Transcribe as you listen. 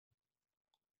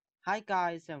Hi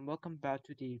guys and welcome back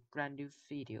to the brand new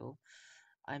video.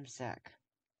 I'm Zach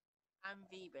I'm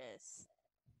Vebus.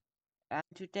 and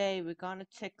today we're gonna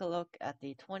take a look at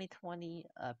the 2020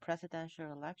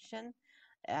 presidential election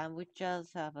and we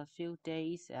just have a few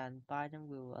days and Biden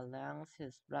will announce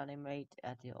his running mate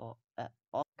at the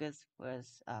August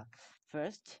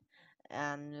 1st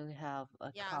and we have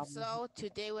a Yeah, common so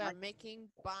today we are like making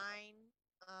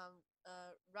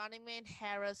running mate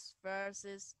Harris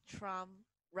versus Trump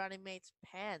running mate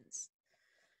Pence.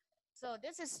 So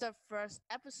this is the first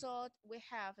episode. We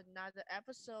have another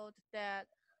episode that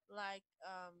like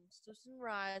Susan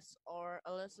Rice or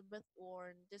Elizabeth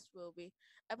Warren. This will be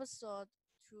episode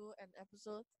 2 and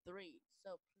episode 3.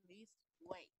 So please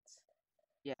wait.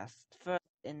 yes first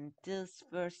in this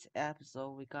first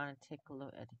episode we're gonna take a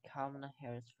look at the Kamala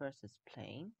Harris versus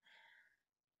plane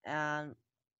and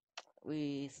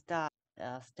we start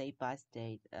state by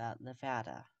state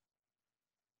Nevada.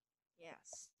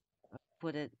 Yes.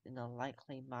 Put it in a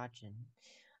likely margin.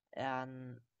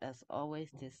 And as always,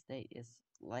 this state is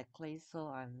likely, so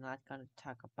I'm not going to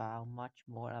talk about much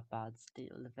more about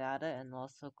state Nevada and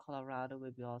also Colorado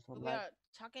will be also We like, are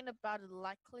talking about the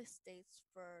likely states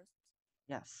first.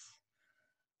 yes.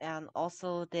 And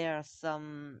also there are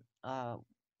some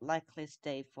likely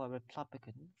state for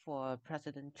Republican, for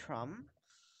President Trump.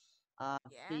 Yeah.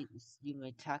 Please, you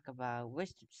may talk about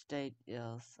which state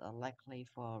is likely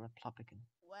for Republican.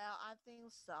 Well, I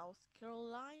think South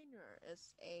Carolina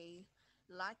is a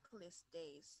likely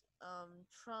state. Um,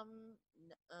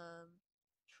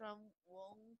 Trump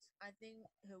won't. I think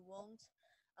he won't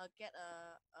get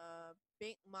a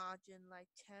big margin like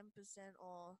 10%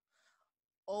 or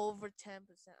over 10%.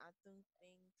 I don't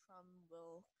think Trump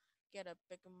will get a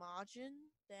bigger margin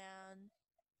than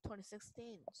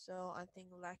 2016. So I think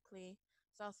likely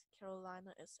South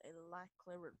Carolina is a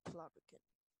likely Republican.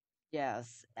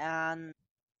 Yes, and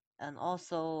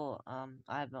also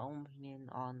I have my own opinion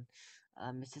on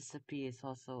Mississippi is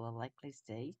also a likely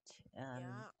state, and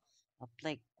Yeah, a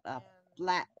and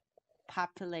black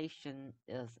population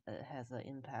is has an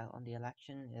impact on the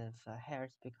election if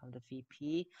Harris become the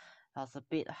VP. Has a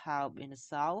bit help in the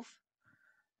South,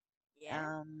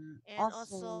 yeah, and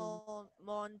also also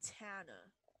Montana.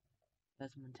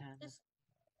 there's Montana. This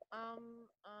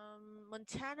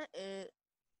Montana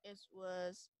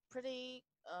was pretty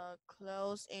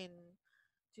close in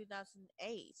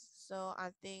 2008, so I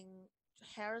think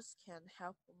Harris can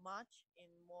help much in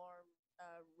more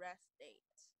red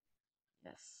states.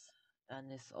 Yes,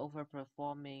 and it's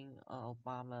overperforming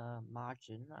Obama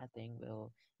margin. I think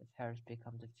will if Harris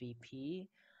become the VP.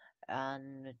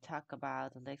 And talk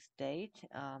about the next state,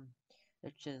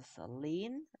 which is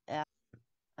lean.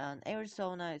 And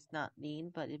Arizona is not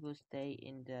lean, but it will stay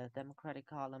in the Democratic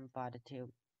column by the tail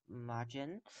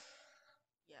margin.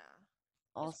 Yeah,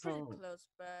 it's pretty Also, close,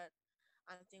 but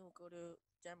I think we'll go to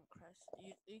Democrats.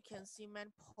 You can see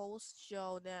many polls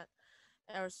show that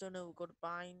Arizona will go to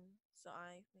Biden, so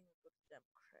I think we'll go to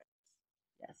Democrats.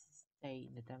 yes, stay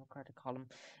in the Democratic column.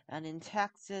 And in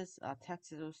Texas,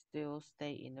 Texas will still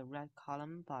stay in the red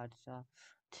column, but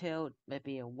till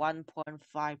maybe a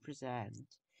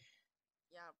 1.5%.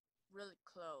 Yeah, really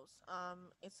close.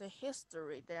 It's a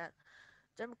history that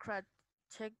Democrat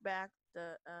take back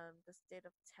the state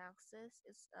of Texas.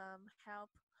 It's help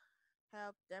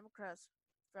Democrats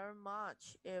very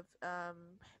much. If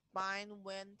Biden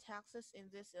win Texas in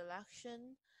this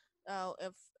election,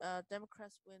 if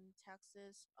Democrats win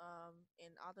Texas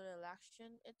in other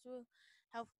election, it will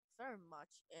help very much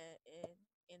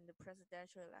in the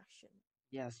presidential election.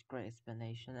 Yes, great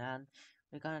explanation. And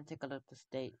we're gonna take a look at the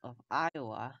state of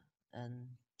Iowa. And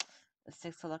the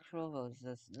 6 electoral votes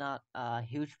is not a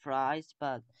huge prize,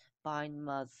 but Biden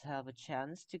must have a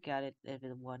chance to get it if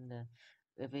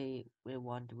we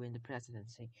want to win the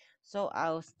presidency. So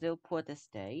I'll still put the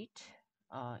state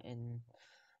in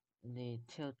the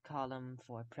tilt column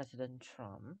for President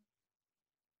Trump.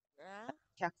 Yeah,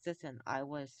 Texas and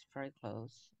Iowa is very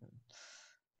close.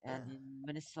 And yeah, in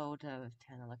Minnesota with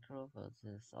 10 electoral votes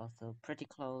is also pretty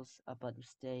close, but will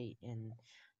stay in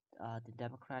the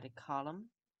Democratic column,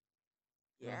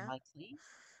 very yeah. likely.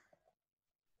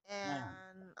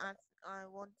 Um, And I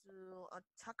want to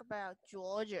talk about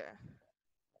Georgia.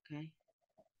 okay.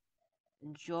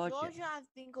 In Georgia, Georgia, I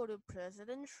think go to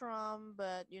President Trump,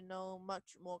 but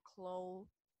much more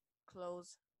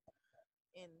close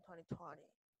in 2020.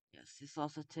 yes, it's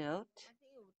also tilt. I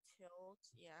think it would tilt,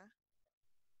 yeah.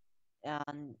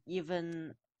 And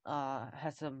even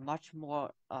has a much more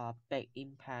big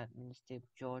impact in the state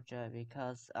of Georgia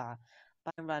because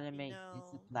Biden running You mate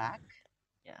is know, black.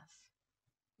 Yes.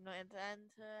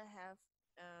 Atlanta have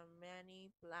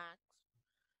many black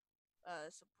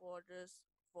supporters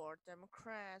for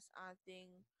Democrats. I think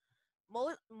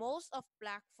most of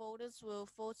black voters will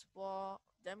vote for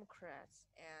Democrats,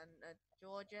 and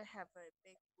Georgia have a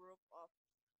big group of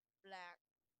black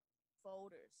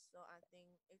voters, so I think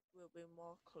it will be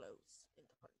more close in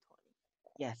 2020.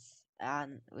 Yes,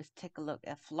 and let's take a look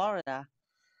at Florida.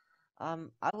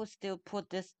 I would still put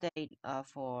this state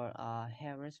for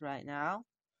Harris right now,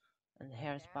 and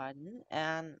Harris Yeah, Biden,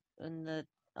 and in the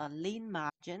lean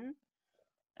margin,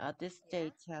 this yeah.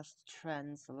 state has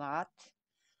trends a lot,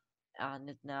 and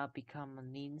it now become a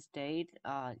lean state.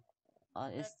 But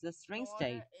It's the swing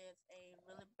Florida state. is a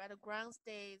really battleground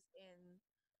state in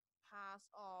past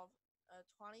of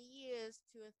 20 years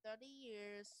to 30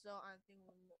 years, so I think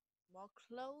we're more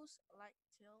close, like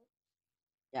till.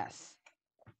 Yes,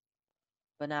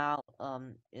 but now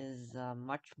is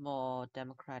much more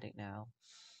democratic now.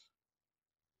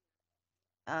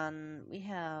 And we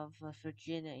have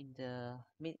Virginia in the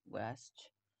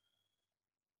Midwest.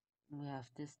 We have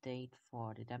this state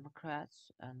for the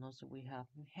Democrats, and also we have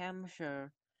New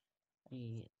Hampshire,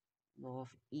 the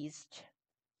Northeast.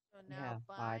 So We now have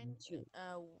Biden Biden too.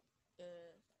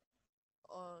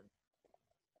 on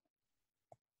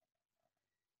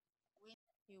win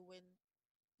he win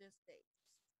this state.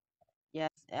 Yes,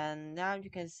 and now you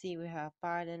can see we have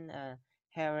Biden and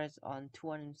Harris on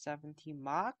 270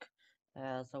 mark.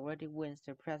 So already wins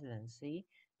the presidency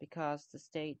because the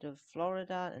state of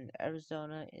Florida and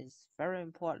Arizona is very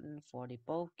important for the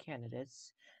both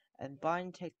candidates, and Yeah,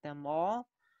 Biden take them all.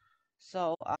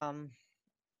 So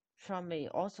Trump may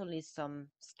also need some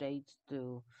states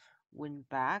to win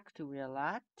back to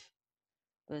re-elect,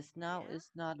 but now yeah,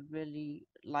 it's not really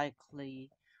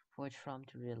likely for Trump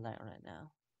to re-elect right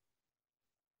now.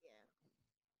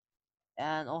 yeah.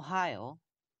 And Ohio,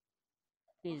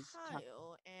 please talk.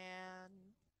 Ohio and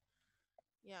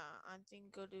yeah, I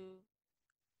think go to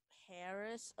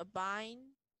Harris, a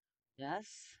Biden.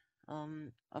 Yes.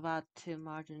 About two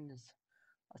margins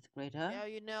is greater. Yeah,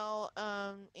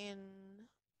 in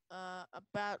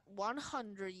about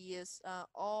 100 years,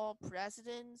 all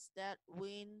presidents that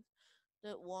wins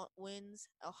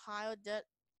Ohio that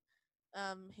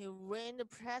he ran the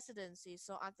presidency.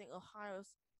 So I think Ohio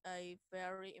is a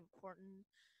very important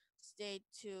state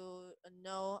to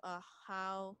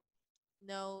how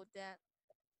know that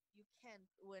you can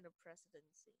win a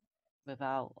presidency.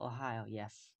 Without Ohio,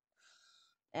 yes.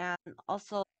 And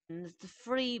also in the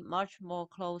three much more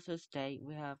closer state,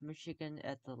 we have Michigan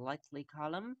at the likely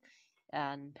column,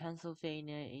 and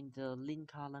Pennsylvania in the lean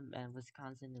column, and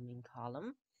Wisconsin in the lean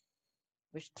column,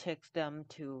 which takes them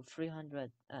to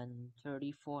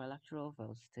 334 electoral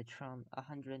votes to Trump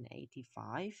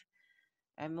 185.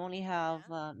 And we only have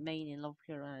Yeah, Maine and North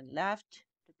Carolina left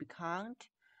to be counted.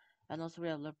 And also we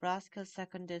have Nebraska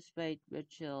second district,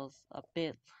 which is a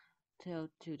bit to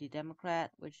the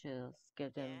Democrat, which is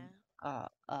give them yeah,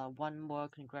 one more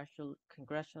congressional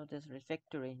district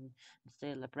victory in the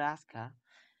state of Nebraska.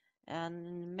 And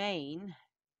in Maine,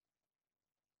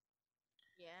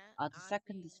 yeah. the I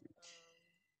second think district.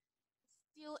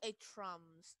 still a Trump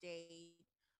state,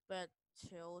 but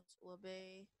tilt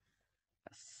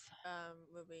Yes.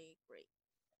 will be great.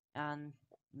 And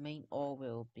Maine all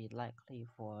will be likely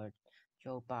for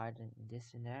Joe Biden in this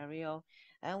scenario.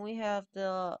 And we have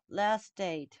the last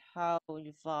state, how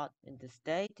you vote in the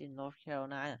state in North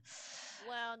Carolina.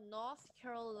 Well, North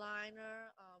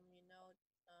Carolina,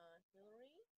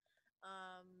 Hillary,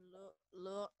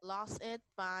 lost it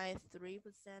by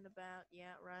 3%. About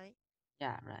yeah, right.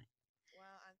 Yeah, right.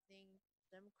 Well, I think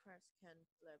Democrats can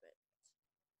flip it.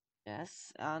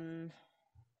 Yes, and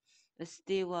there's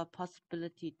still a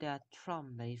possibility that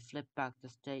Trump may flip back the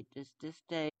state. This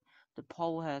day, the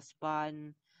poll has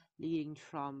been leading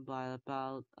Trump by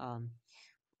about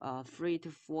 3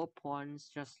 to 4 points,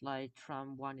 just like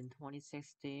Trump won in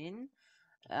 2016.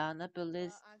 And I believe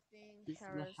Well, I think this will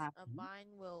Harris happen.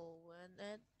 Biden will win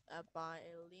it by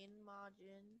a lean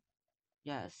margin if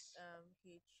Yes.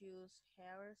 he choose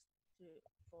Harris to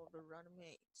for the running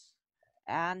mate.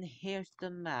 And here's the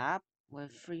map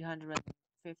with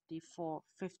 354,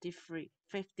 53,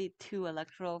 52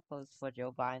 electoral votes for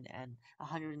Joe Biden and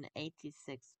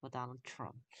 186 for Donald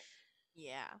Trump.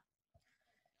 Yeah,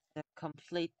 The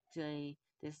completely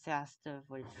disaster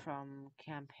for the Trump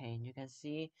campaign. You can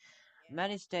see yeah.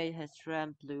 many states has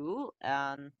turned blue,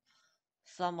 and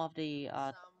some of the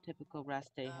Some typical red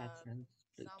state had uh turned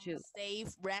blue some too. state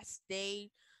rest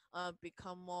state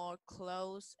become more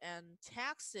close, and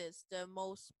Texas, the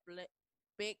most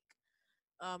big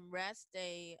red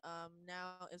state,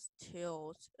 now is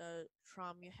tilt.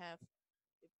 Trump, you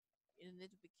need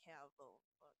to be careful.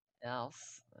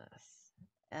 else. Yes.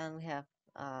 And we have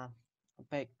uh, a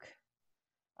big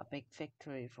a big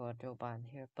victory for Joe Biden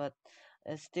here, but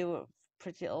it's still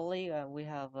pretty early. We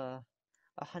have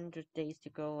 100 days to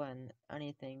go, and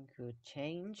anything could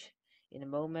change in a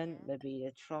moment. Yeah.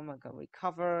 Maybe Trump can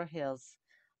recover his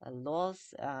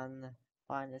loss, and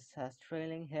Biden has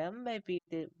trailing him. Maybe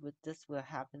this will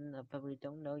happen, but we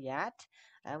don't know yet.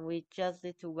 And we just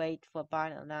need to wait for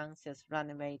Biden to announce his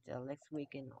running mate next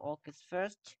week in August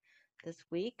 1st, this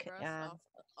week. First And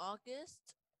of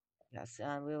August. yes,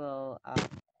 and we will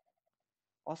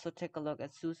also take a look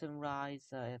at Susan Rice.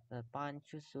 If Biden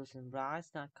chooses Susan Rice,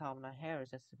 not Kamala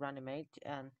Harris as running mate,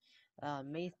 and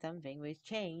may something will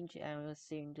change, and we'll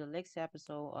see in the next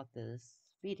episode of this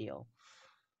video.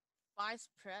 Vice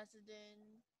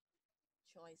President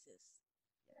choices.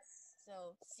 Yes.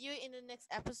 So see you in the next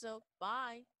episode.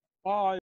 Bye. Bye.